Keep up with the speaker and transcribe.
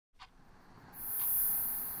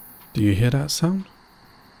Do you hear that sound?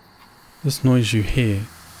 This noise you hear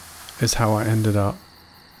is how I ended up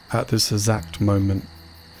at this exact moment.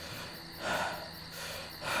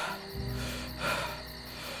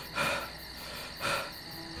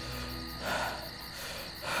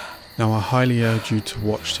 Now I highly urge you to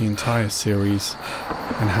watch the entire series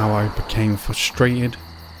and how I became frustrated,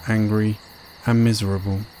 angry and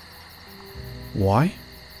miserable. Why?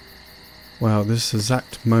 Well, this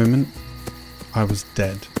exact moment I was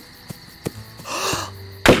dead.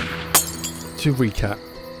 To recap,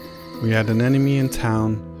 we had an enemy in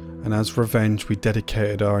town, and as revenge we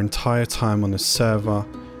dedicated our entire time on the server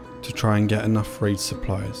to try and get enough raid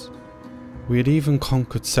supplies. We had even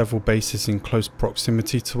conquered several bases in close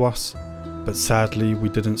proximity to us, but sadly we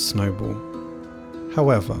didn't snowball.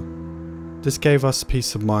 However, this gave us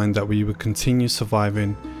peace of mind that we would continue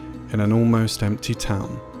surviving in an almost empty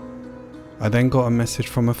town. I then got a message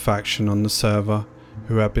from a faction on the server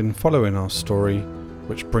who had been following our story,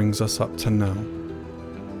 which brings us up to now.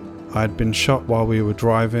 I had been shot while we were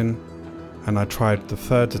driving, and I tried the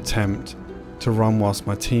third attempt to run whilst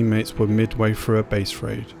my teammates were midway through a base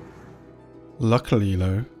raid. Luckily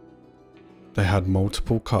though, they had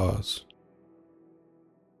multiple cars.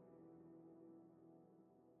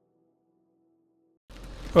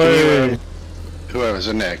 Hey. Whoever's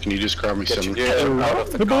in there, can you just grab me some? Yeah,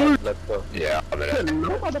 I'm in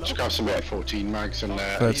it. Just grab some 14 mags in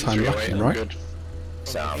there. Third time lucky, right?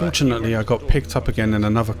 Fortunately, I got picked up again in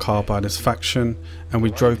another car by this faction, and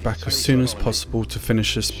we drove back as soon as possible to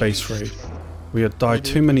finish this base raid. We had died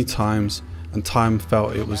too many times, and time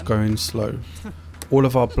felt it was going slow. All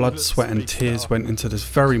of our blood, sweat and tears went into this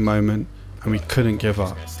very moment, and we couldn't give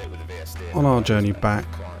up. On our journey back,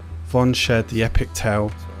 Von shared the epic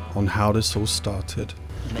tale on how this all started.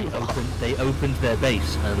 They opened their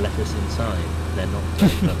base and let us inside. They're not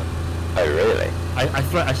very clever. Oh really?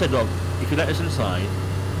 I said, look, if you let us inside,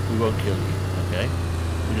 we won't kill you, okay?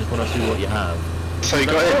 We just want to see what you have. So you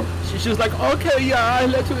got in? She was like, okay, yeah, I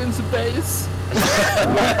let you in the base.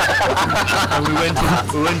 And we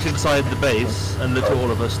went inside the base and looked at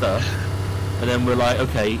all of her stuff. And then we're like,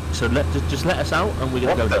 okay, so just let us out and we're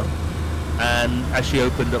going to go down. And as she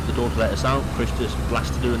opened up the door to let us out, Chris just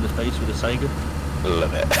blasted her in the face with a Sega.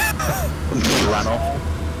 Love it. Ran off.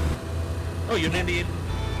 Oh, you're nearly in.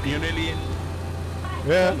 You're nearly in.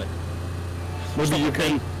 Yeah. Maybe you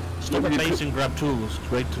can stop at base and grab tools,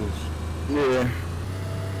 trade tools. Yeah.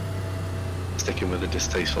 Sticking with the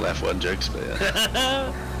distasteful F1 jokes, but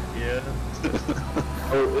yeah. Yeah.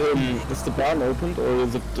 Oh, is the barn opened or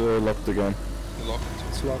is it locked again? Locked.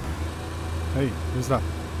 It's locked. Hey, who's that?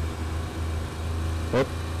 What?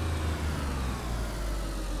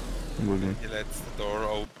 William. He lets the door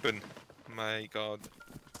open. My god.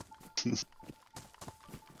 Jesus.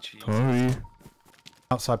 Sorry.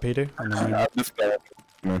 Outside PD? And then This guy.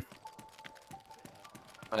 No.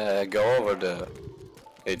 Go over the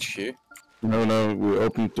HQ. No, we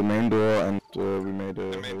opened the main door and we made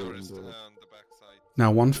a... The main door is on the back side.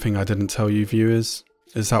 Now, one thing I didn't tell you viewers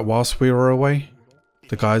is that whilst we were away,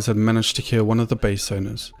 the guys had managed to kill one of the base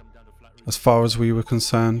owners. As far as we were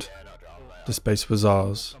concerned, this base was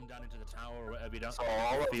ours. So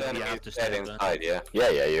all of them is dead inside, yeah? Yeah,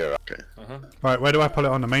 you're right. Okay. Right, where do I pull it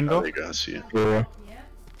on? The main door? There you go, I see you. Yeah.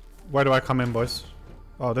 Where do I come in, boys?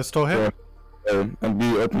 Oh, this door here? And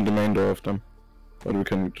we opened the main door of them. But we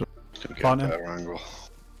can... Can get Pardon? a better angle.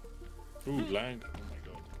 Ooh, lag. Oh my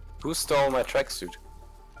god. Who stole my tracksuit?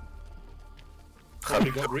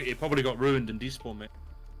 It probably got ruined and despawned, mate.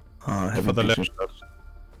 I haven't For the beaten shots.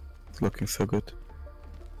 It's looking so good.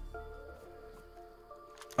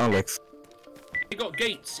 Alex. They got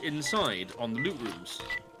gates inside on the loot rooms.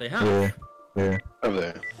 They have. Yeah. Over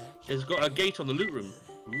there. It's got a gate on the loot room.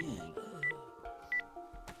 Ooh.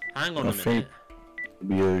 Hang on I a think- minute. It'd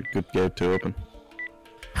be a good gate to open.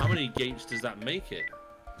 How many gates does that make it?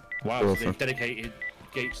 Wow, so they've dedicated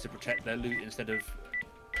gates to protect their loot instead of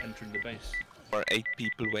entering the base. There are 8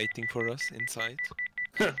 people waiting for us inside.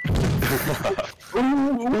 What? Oh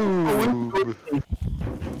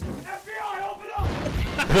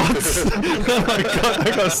my god,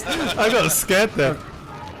 I got scared there.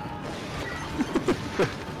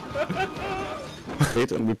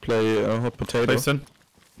 Wait, and we play hot potato. Jason?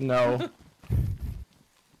 No.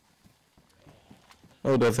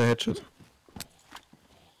 Oh, there's a headshot.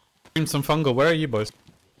 Some fungal, where are you boys?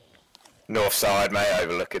 North side, mate,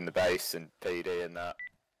 overlooking the base and PD and that.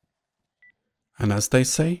 And as they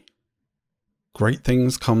say, great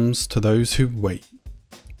things comes to those who wait.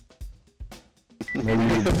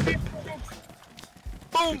 Like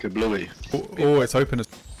a bluey. Oh, it's open as...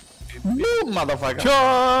 You motherfucker!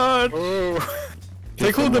 Charge! Oh.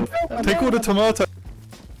 Take all the tomato.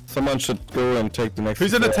 Someone should go and take the next.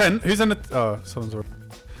 Who's in the tent? Who's in the? Oh, someone's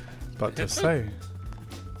about to say.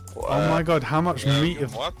 Oh my god, how much meat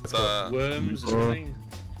have? What? Worms or something.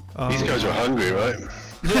 These guys are hungry, right?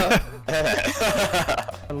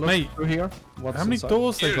 Mate, through here. How many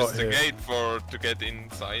doors they got Here's the here? gate to get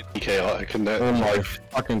inside. Okay, I can. Oh my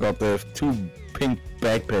fucking god! They have 2 pink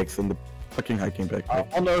backpacks in the fucking hiking backpack.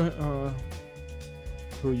 I wonder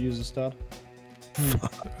who uses that.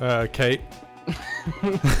 Kate.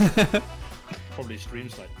 Probably stream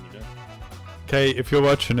sniping, you know. Kate, if you're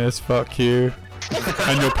watching this, fuck you.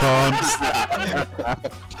 And your plants.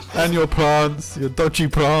 And your plants. Your dodgy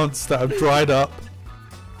plants that have dried up.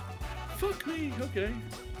 Fuck me, okay.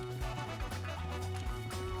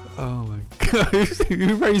 Oh my god.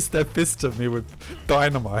 Who raised their fist at me with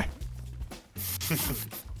dynamite?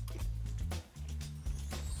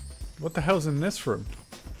 What the hell's in this room?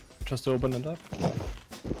 Just open it up.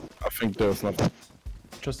 I think there's nothing.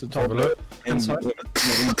 Just the Have top a look. inside.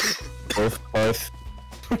 Both guys.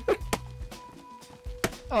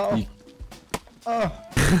 Oh. Oh.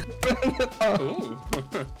 Ooh.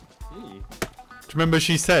 Do you remember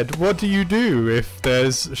she said, what do you do if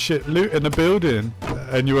there's shit loot in a building?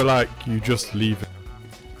 And you were like, you just leave it.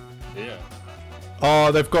 Yeah.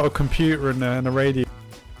 Oh, they've got a computer in there and a radio.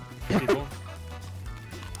 54.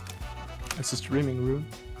 It's a streaming room.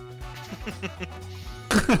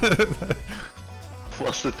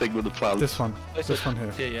 What's the thing with the plants? This one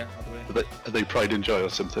here. Yeah, other way. Are they pride and joy or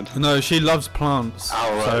something? No, she loves plants.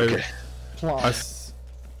 Oh, right, so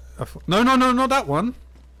okay. No, not that one.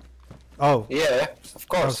 Oh, Yeah, of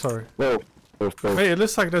oh, course. sorry. Whoa. Both. Wait, it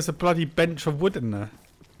looks like there's a bloody bench of wood in there.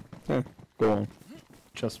 Go on.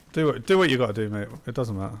 Just Do what you gotta do, mate. It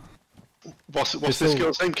doesn't matter. What's It's this all-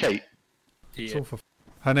 girl's name? Kate? It's Yeah. all for.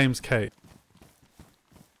 Her name's Kate.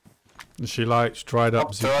 And she likes dried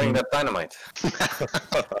up Stop throwing zucchini. that dynamite.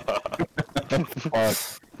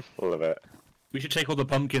 Love it. We should take all the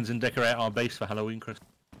pumpkins and decorate our base for Halloween, Chris.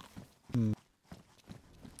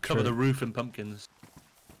 Cover True. the roof in pumpkins.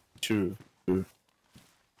 True. Run!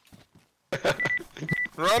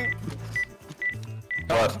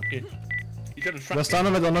 What? You got a trap. There's none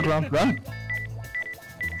of it on the ground. Run!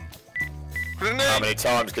 How Grenade! many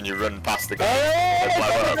times can you run past the guy?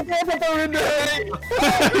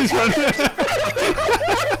 He's running.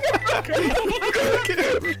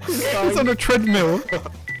 He's on a treadmill.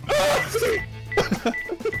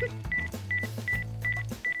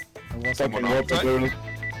 Someone Water outside? burning.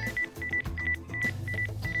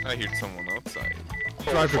 I hear someone outside.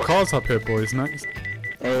 Drive the cars up here, boys. Next.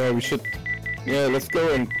 Oh yeah, we should. Yeah, let's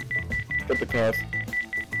go and get the cars.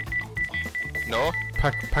 No?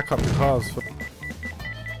 Pack up the cars.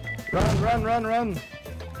 Run!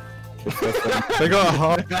 They got a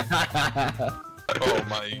heart. Oh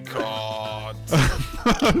my god.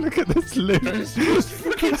 Look at this loot.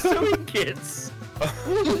 Fucking sewing kids.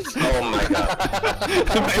 Oh my god.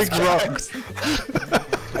 The big rocks.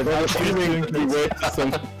 I got a feeling we wait for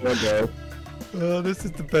something more guys. Oh, this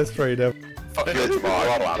is the best raid ever. Fuck you,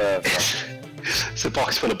 tomorrow. It's a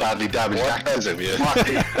box full of badly damaged actors over here.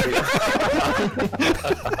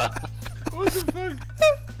 What the fuck?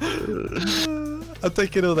 I'm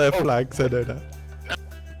taking all their flags, I know that.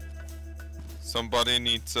 Somebody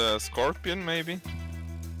needs a scorpion, maybe?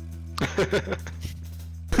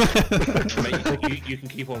 Mate, you can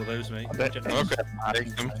keep all of those, mate. Okay,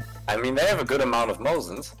 take them. I mean, they have a good amount of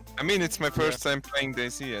Mosens. I mean, it's my first time playing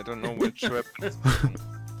DayZ. I don't know which weapons.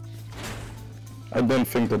 I don't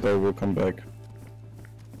think that they will come back.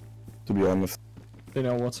 To be honest. They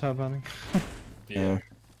know what's happening. Yeah.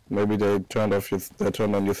 Maybe they turned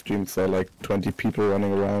on your stream, saw like 20 people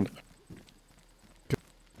running around.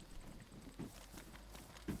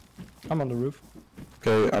 I'm on the roof.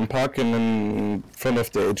 Okay, I'm parking in front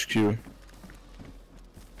of the HQ.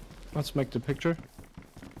 Let's make the picture.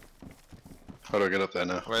 How do I get up there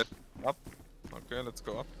now? Wait, up. Okay, let's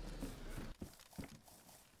go up.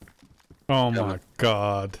 Oh my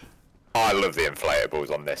god. I love the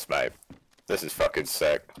inflatables on this, mate. This is fucking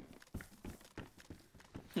sick.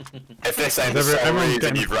 If this ain't the sole everyone reason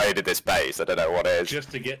getting- you've raided this base, I don't know what is.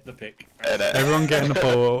 Just to get the pick. Everyone get in the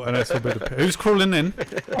ball and let's a bit of. Who's crawling in?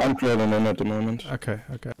 I'm crawling in at the moment. Okay.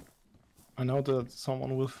 I know that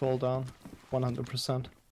someone will fall down. 100%.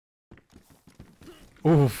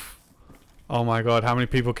 Oof. Oh my god, how many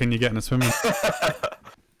people can you get in a swimming?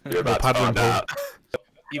 You're about to paddling find out.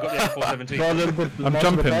 You got the F417. Go a little bit I'm more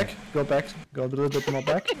jumping. to the back. Go back. Go a little bit more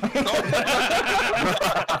back.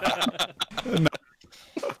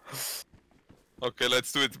 Okay,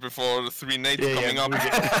 let's do it before the 3 nades coming up.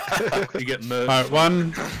 You get merged. Alright,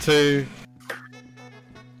 1, 2.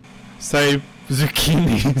 Say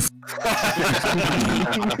zucchinis.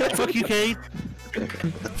 Fuck you, Kate.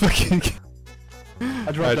 Fucking.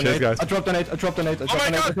 I dropped an cheers, 8. guys. I dropped an 8. I dropped an 8. I dropped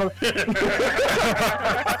an 8.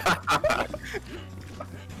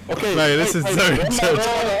 Okay. Mate, this is so intense. Oh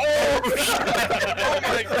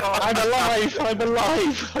my god! I'm alive! I'm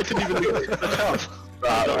alive! I didn't even leave the house.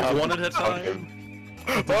 One at a time.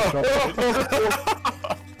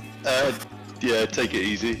 Yeah, take it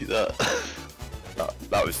easy. That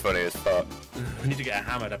was funny as fuck. We need to get a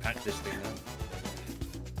hammer to pack this thing now.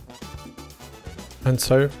 And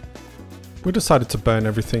so, we decided to burn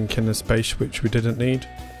everything in the space which we didn't need,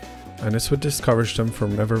 and this would discourage them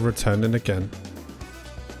from ever returning again.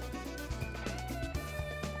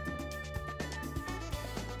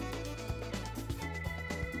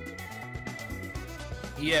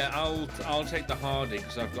 Yeah, I'll take the hardy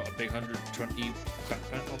because I've got a big 120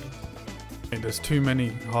 backpack on me. There's too many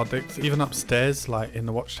hard dicks, even upstairs, like in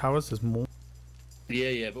the watchtowers, there's more.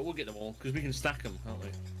 Yeah, but we'll get them all because we can stack them, can't we?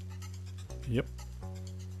 Yep.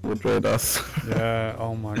 Would raid us. Yeah,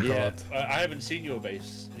 oh my god. I haven't seen your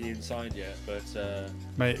base, the inside yet, but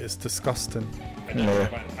Mate, it's disgusting. I don't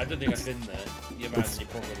think I've been there. You've had any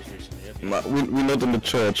problems recently, have you? We're not in the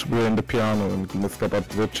church, we're in the piano in Gnister, but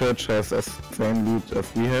the church has as same loot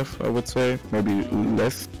as we have, I would say. Maybe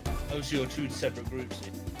less. Oh, so you're two separate groups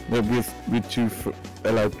then? Yeah, we're two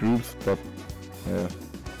allied groups, but yeah.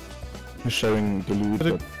 We're sharing the loot,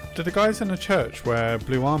 but Do the guys in the church wear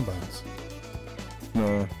blue armbands?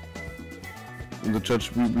 no. In the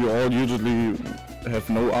church we all usually have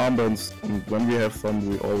no armbands, and when we have some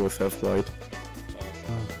we always have white.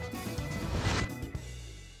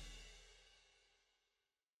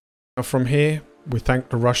 Now from here, we thanked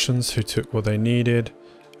the Russians who took what they needed,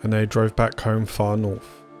 and they drove back home far north.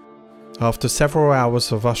 After several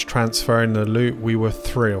hours of us transferring the loot, we were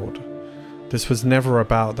thrilled. This was never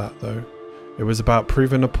about that though. It was about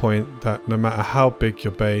proving a point that no matter how big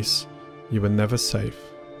your base, you were never safe.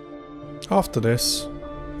 After this,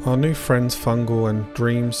 our new friends Fungal and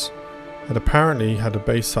Dreams had apparently had a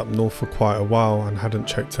base up north for quite a while and hadn't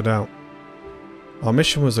checked it out. Our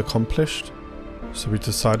mission was accomplished, so we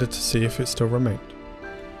decided to see if it still remained.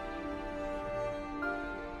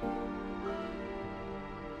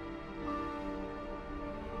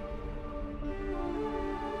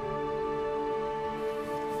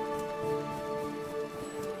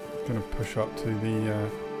 Gonna push up to the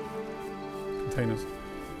containers.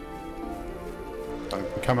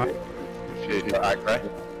 Come out. You're aggro.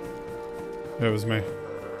 It was me.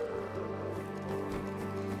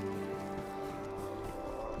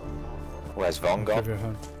 Where's Von Give gone? you a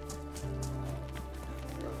hand.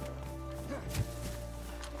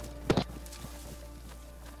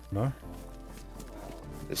 No?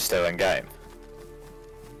 It's still in game.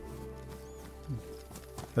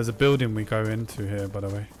 There's a building we go into here, by the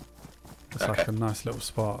way. It's like Okay. a nice little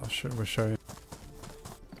spot. We'll show you.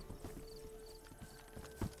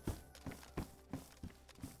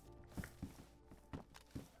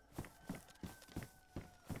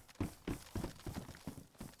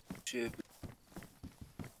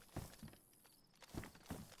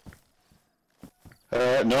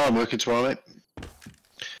 no, I'm working tomorrow, mate.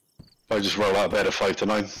 I just roll out of bed at 5 to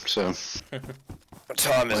 9, so. What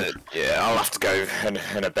time is it? Yeah, I'll have to go in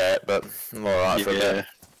a bit, but I'm alright for a bit.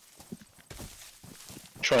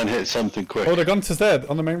 Try and hit something quick. Oh, the gunter's there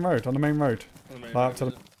on the main road. On the main road. Up to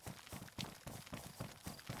the...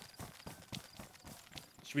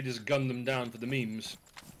 Should we just gun them down for the memes?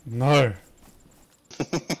 No.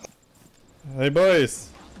 Hey boys.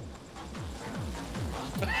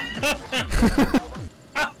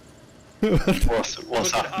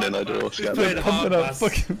 What's happening? I don't know what's going on. They're pumping up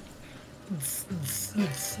fucking...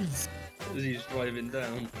 As he's driving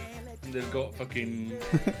down. And they've got fucking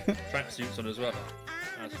tracksuits on as well.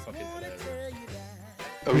 That's fucking hilarious.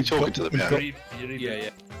 Are we talking to them now? Yeah.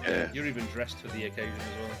 You're even dressed for the occasion as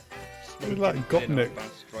well. You're like Gopnik.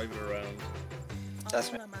 Driving around.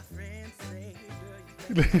 That's me.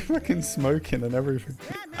 Fucking smoking and everything.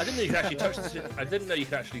 I didn't know you could actually touch the. I didn't know you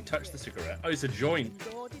could actually touch the cigarette. Oh, it's a joint.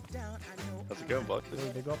 How's it going, bud?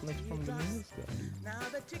 They got next from the news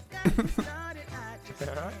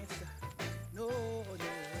guy.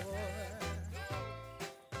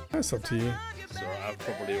 That's up to you. So I've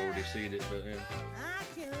probably already seen it, but yeah.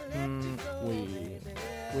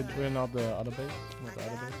 We're not the other base. Not the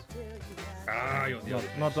other base. Ah, you're the other.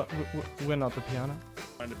 Not the, we're not the piano.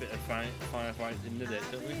 Find a bit of firefight in the dead,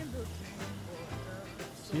 don't we?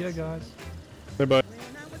 See ya, guys. Hey bye.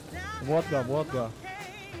 Vodka.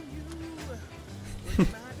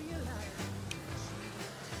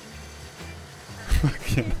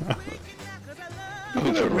 Fucking hell.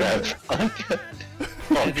 Over rev.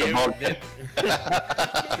 Oh, They're come on.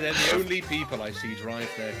 they're the only people I see drive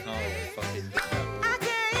their car with fucking.